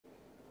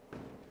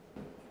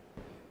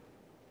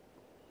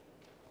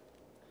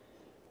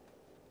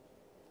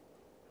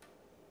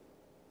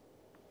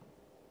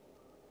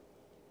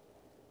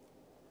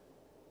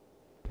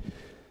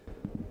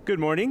Good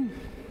morning.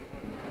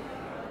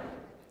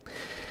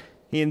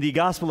 In the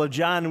Gospel of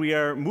John, we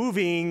are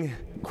moving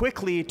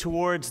quickly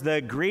towards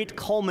the great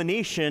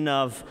culmination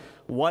of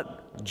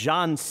what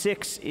John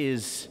 6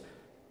 is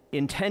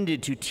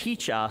intended to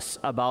teach us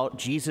about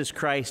Jesus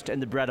Christ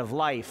and the bread of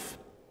life.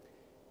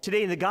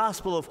 Today in the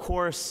Gospel, of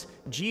course,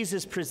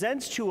 Jesus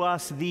presents to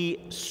us the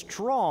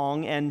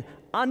strong and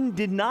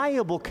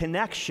undeniable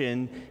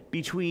connection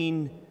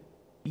between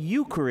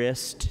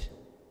Eucharist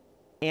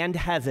and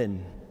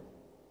heaven.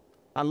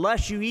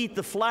 Unless you eat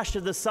the flesh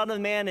of the Son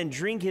of Man and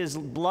drink his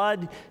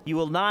blood, you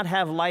will not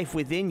have life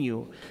within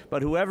you.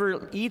 But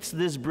whoever eats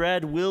this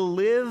bread will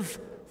live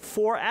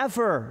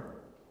forever.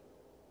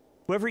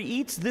 Whoever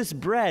eats this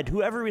bread,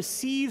 whoever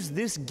receives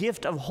this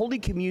gift of Holy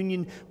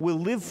Communion will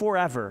live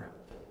forever.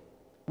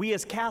 We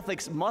as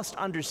Catholics must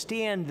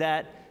understand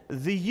that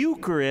the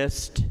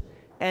Eucharist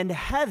and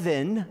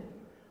heaven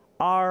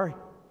are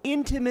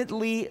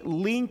intimately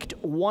linked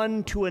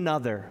one to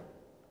another.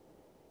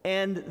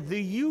 And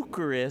the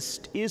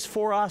Eucharist is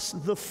for us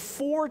the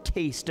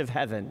foretaste of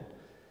heaven.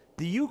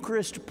 The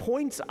Eucharist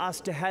points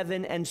us to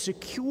heaven and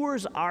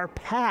secures our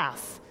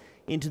path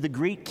into the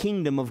great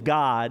kingdom of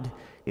God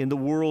in the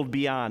world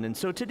beyond. And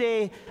so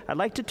today, I'd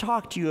like to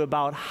talk to you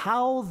about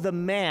how the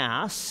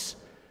Mass,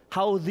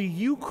 how the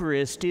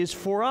Eucharist is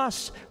for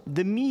us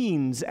the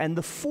means and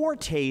the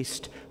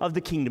foretaste of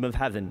the kingdom of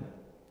heaven.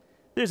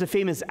 There's a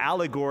famous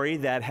allegory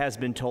that has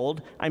been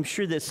told. I'm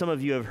sure that some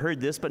of you have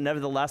heard this, but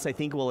nevertheless, I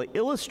think will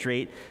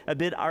illustrate a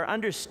bit our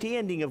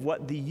understanding of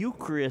what the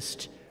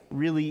Eucharist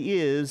really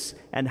is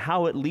and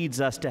how it leads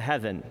us to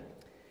heaven.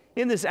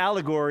 In this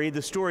allegory,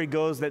 the story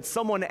goes that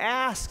someone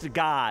asked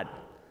God,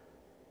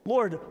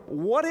 "Lord,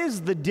 what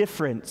is the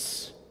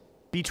difference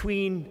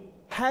between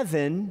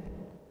heaven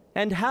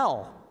and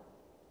hell?"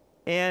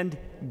 And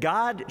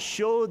God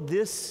showed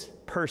this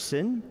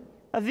person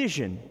a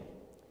vision.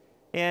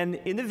 And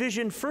in the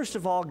vision, first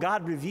of all,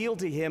 God revealed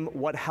to him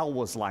what hell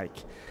was like.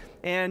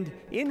 And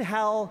in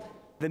hell,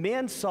 the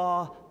man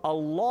saw a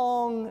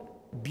long,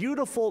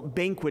 beautiful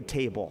banquet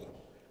table,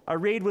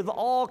 arrayed with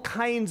all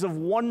kinds of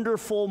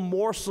wonderful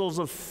morsels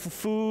of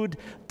food,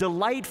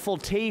 delightful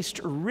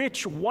taste,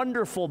 rich,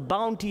 wonderful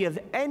bounty of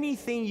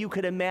anything you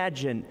could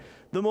imagine,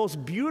 the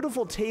most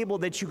beautiful table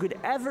that you could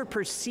ever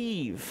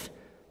perceive.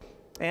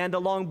 And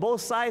along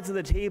both sides of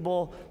the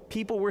table,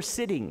 people were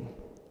sitting.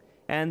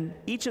 And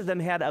each of them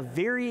had a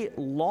very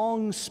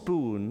long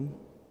spoon,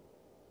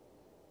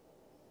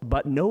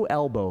 but no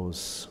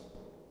elbows.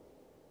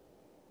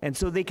 And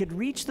so they could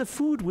reach the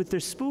food with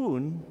their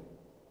spoon,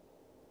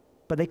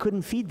 but they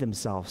couldn't feed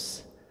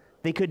themselves.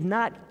 They could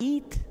not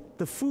eat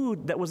the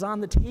food that was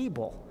on the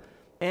table.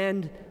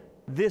 And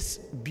this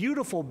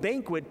beautiful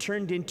banquet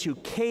turned into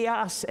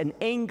chaos and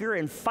anger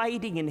and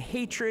fighting and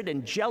hatred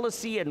and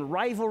jealousy and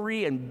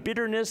rivalry and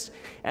bitterness.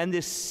 And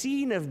this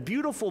scene of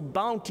beautiful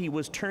bounty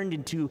was turned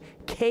into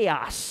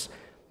chaos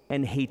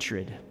and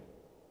hatred.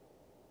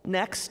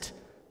 Next,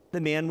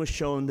 the man was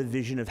shown the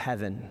vision of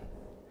heaven.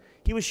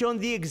 He was shown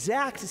the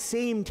exact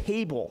same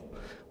table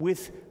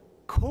with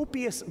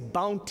copious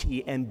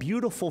bounty and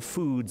beautiful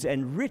foods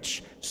and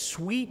rich,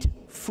 sweet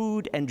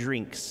food and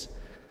drinks.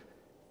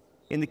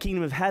 In the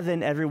kingdom of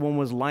heaven, everyone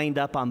was lined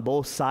up on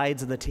both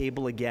sides of the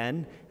table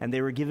again, and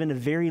they were given a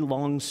very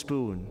long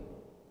spoon.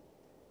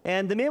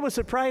 And the man was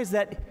surprised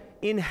that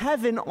in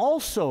heaven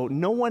also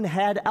no one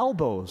had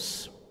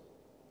elbows.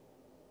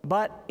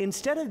 But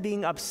instead of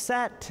being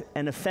upset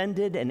and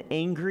offended and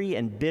angry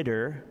and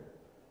bitter,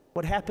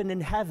 what happened in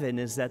heaven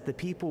is that the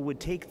people would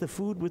take the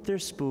food with their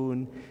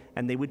spoon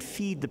and they would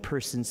feed the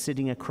person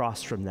sitting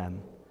across from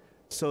them,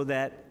 so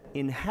that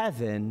in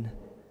heaven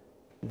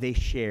they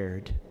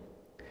shared.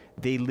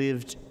 They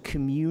lived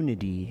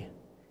community,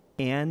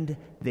 and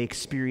they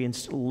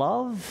experienced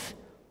love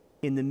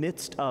in the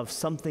midst of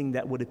something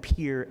that would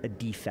appear a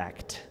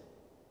defect.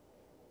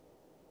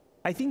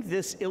 I think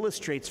this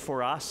illustrates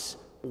for us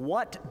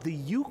what the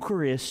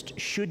Eucharist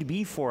should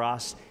be for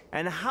us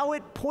and how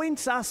it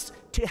points us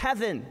to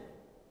heaven.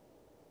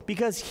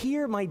 Because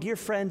here, my dear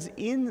friends,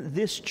 in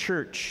this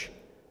church,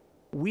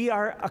 we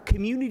are a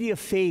community of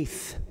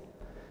faith.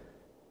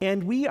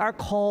 And we are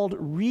called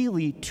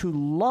really to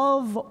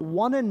love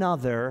one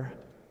another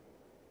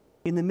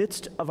in the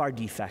midst of our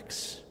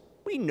defects.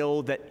 We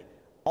know that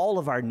all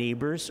of our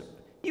neighbors,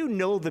 you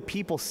know the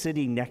people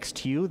sitting next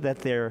to you, that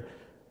they're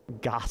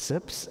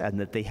gossips and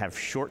that they have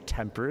short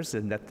tempers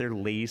and that they're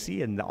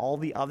lazy and all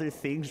the other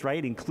things,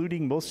 right?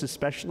 Including most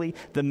especially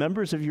the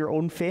members of your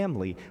own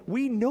family.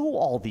 We know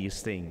all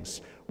these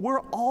things. We're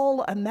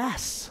all a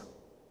mess.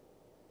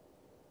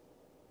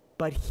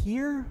 But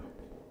here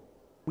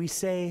we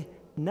say,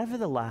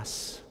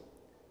 nevertheless,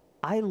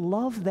 I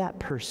love that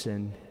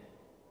person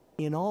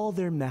in all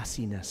their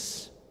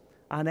messiness,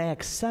 and I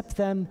accept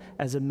them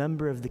as a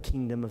member of the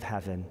kingdom of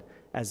heaven,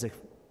 as a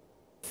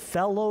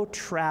fellow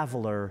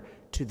traveler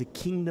to the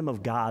kingdom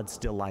of God's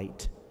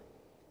delight.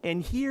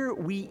 And here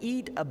we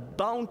eat a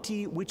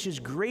bounty which is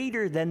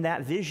greater than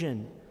that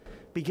vision,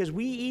 because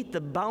we eat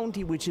the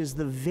bounty which is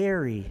the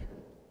very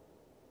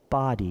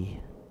body,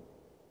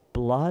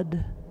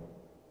 blood,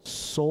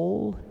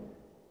 soul,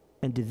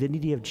 and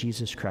divinity of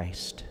Jesus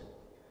Christ.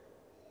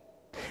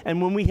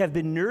 And when we have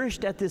been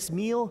nourished at this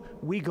meal,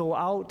 we go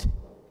out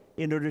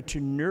in order to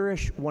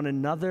nourish one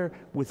another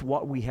with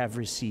what we have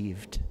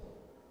received.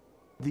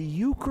 The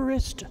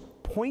Eucharist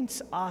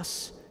points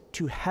us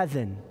to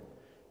heaven,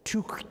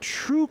 to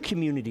true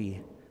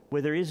community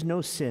where there is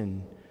no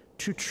sin,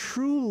 to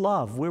true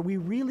love where we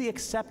really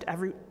accept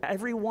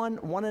everyone,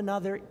 one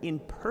another in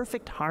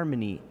perfect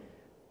harmony,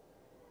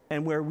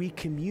 and where we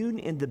commune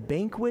in the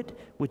banquet,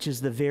 which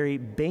is the very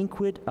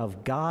banquet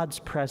of God's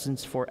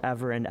presence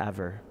forever and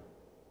ever.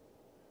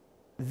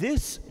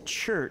 This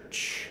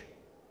church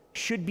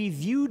should be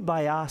viewed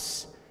by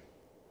us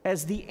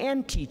as the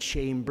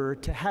antechamber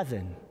to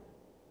heaven.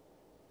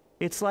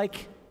 It's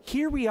like,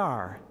 here we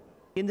are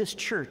in this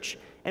church,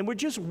 and we're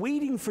just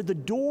waiting for the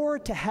door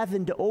to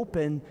heaven to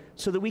open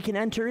so that we can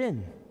enter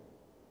in.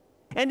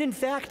 And in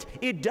fact,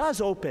 it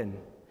does open.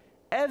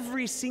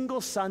 Every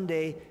single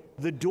Sunday,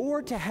 the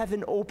door to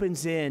heaven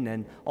opens in,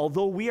 and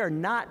although we are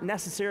not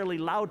necessarily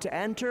allowed to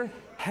enter,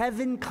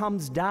 heaven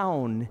comes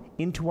down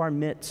into our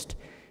midst,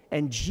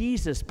 and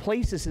Jesus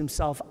places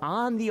himself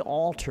on the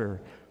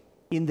altar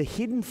in the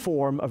hidden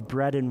form of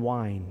bread and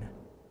wine.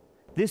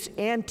 This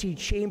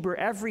antechamber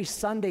every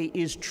Sunday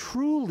is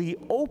truly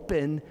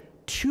open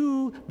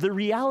to the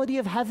reality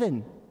of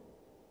heaven.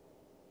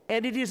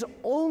 And it is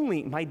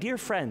only, my dear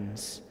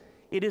friends,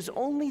 it is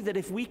only that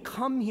if we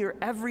come here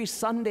every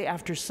Sunday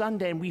after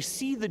Sunday and we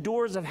see the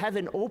doors of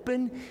heaven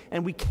open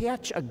and we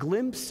catch a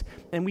glimpse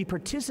and we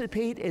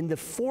participate in the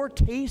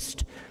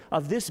foretaste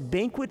of this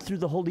banquet through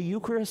the Holy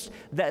Eucharist,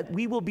 that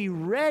we will be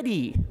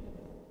ready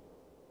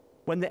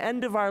when the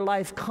end of our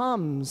life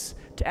comes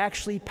to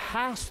actually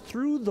pass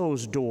through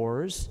those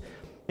doors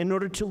in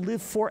order to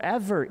live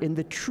forever in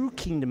the true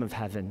kingdom of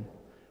heaven,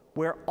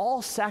 where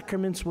all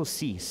sacraments will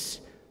cease.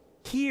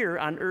 Here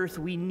on earth,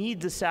 we need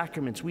the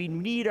sacraments. We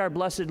need our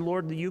blessed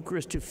Lord, the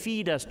Eucharist, to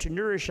feed us, to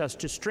nourish us,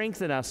 to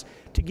strengthen us,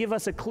 to give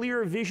us a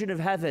clearer vision of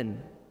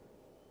heaven.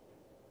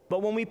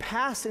 But when we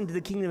pass into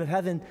the kingdom of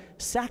heaven,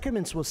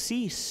 sacraments will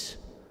cease.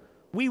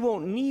 We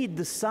won't need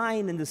the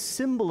sign and the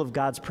symbol of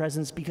God's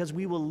presence because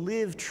we will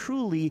live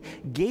truly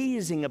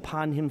gazing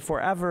upon him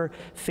forever,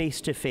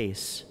 face to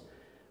face.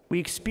 We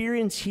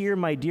experience here,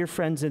 my dear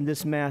friends, in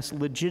this Mass,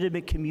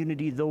 legitimate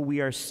community, though we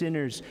are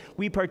sinners.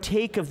 We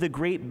partake of the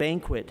great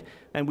banquet,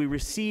 and we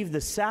receive the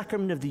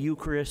sacrament of the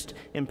Eucharist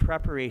in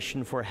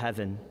preparation for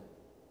heaven.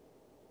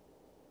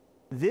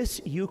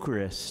 This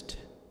Eucharist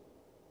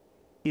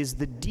is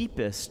the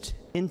deepest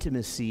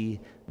intimacy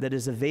that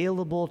is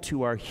available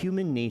to our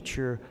human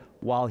nature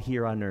while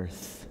here on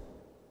earth.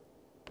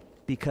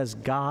 Because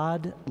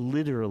God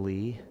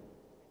literally,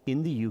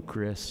 in the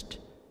Eucharist,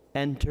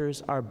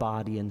 enters our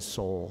body and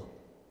soul.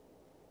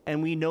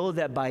 And we know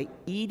that by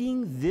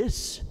eating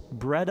this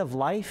bread of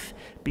life,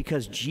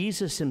 because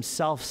Jesus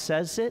himself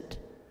says it,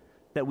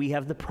 that we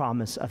have the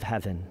promise of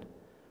heaven.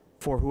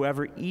 For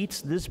whoever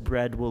eats this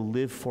bread will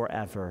live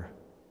forever.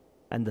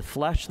 And the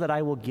flesh that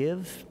I will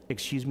give,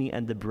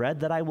 and the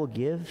bread that I will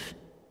give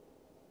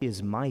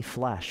is my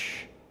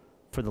flesh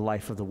for the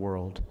life of the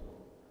world.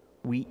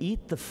 We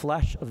eat the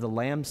flesh of the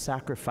Lamb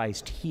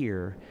sacrificed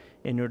here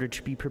in order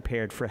to be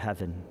prepared for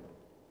heaven.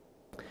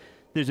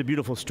 There's a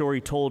beautiful story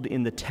told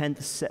in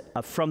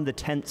from the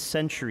 10th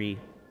century.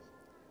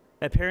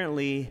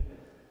 Apparently,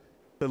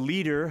 the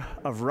leader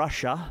of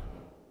Russia,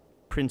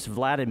 Prince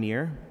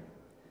Vladimir,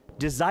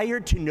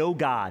 desired to know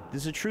God.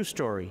 This is a true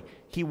story.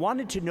 He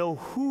wanted to know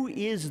who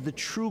is the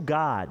true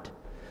God.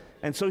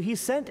 And so he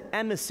sent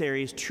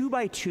emissaries 2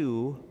 by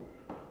 2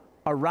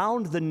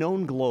 around the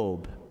known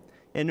globe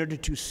in order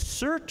to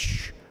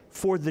search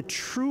for the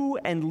true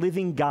and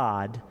living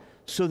God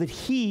so that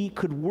he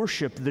could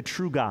worship the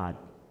true God.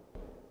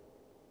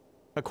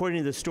 According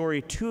to the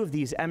story, 2 of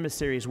these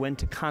emissaries went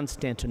to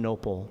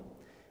Constantinople,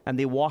 and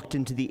they walked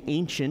into the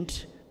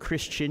ancient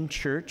Christian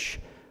church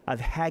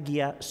of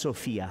Hagia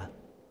Sophia.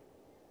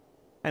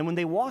 And when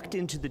they walked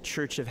into the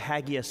church of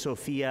Hagia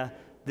Sophia,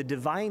 the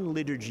divine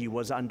liturgy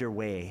was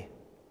underway.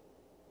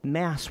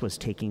 Mass was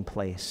taking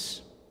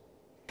place.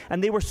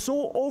 And they were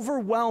so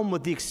overwhelmed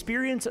with the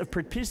experience of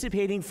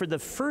participating for the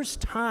first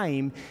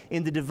time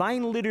in the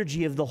divine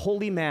liturgy of the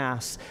Holy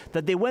Mass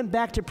that they went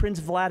back to Prince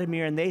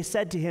Vladimir and they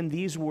said to him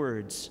these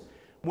words: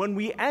 "When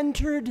we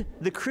entered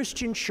the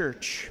Christian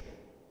church,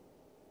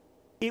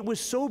 it was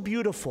so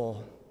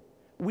beautiful.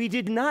 We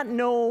did not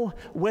know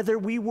whether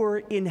we were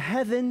in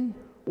heaven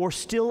or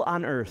still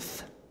on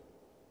earth."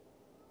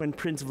 When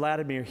Prince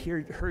Vladimir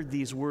heard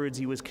these words,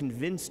 he was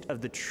convinced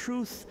of the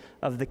truth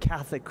of the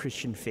Catholic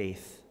Christian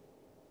faith.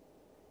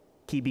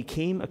 He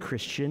became a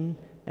Christian,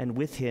 and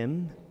with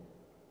him,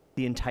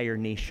 the entire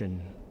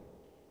nation.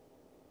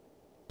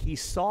 He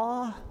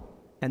saw,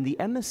 and the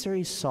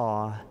emissaries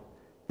saw,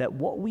 that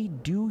what we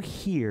do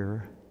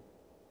here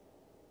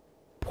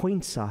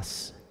points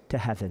us to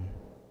heaven.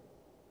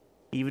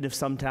 Even if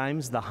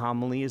sometimes the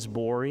homily is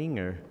boring,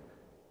 or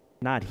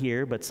not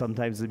here, but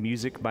sometimes the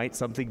music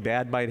something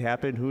bad might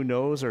happen, who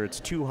knows, or it's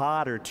too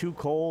hot or too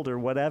cold or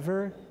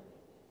whatever.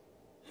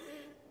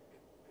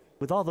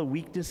 with all the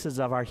weaknesses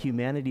of our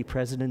humanity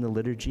present in the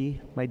liturgy,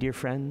 my dear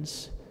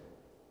friends,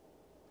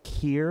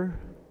 here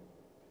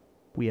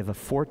we have a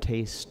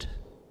foretaste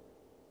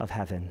of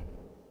heaven.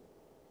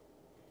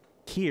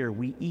 Here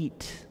we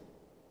eat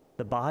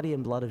the body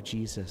and blood of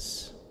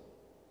Jesus,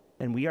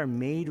 and we are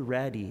made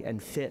ready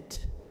and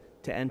fit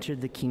to enter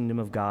the kingdom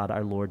of God,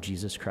 our Lord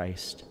Jesus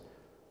Christ.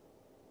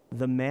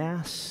 The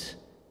Mass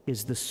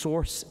is the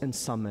source and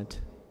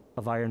summit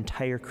of our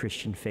entire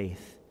Christian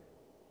faith.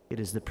 It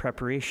is the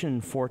preparation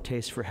and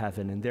foretaste for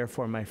heaven, and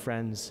therefore, my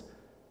friends,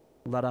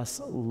 let us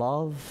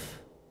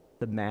love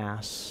the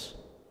Mass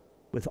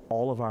with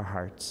all of our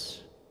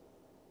hearts.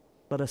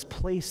 Let us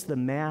place the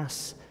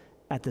Mass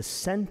at the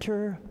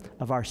center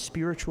of our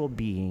spiritual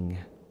being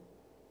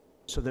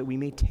so that we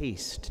may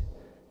taste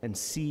and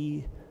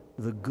see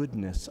the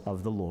goodness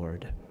of the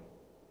Lord.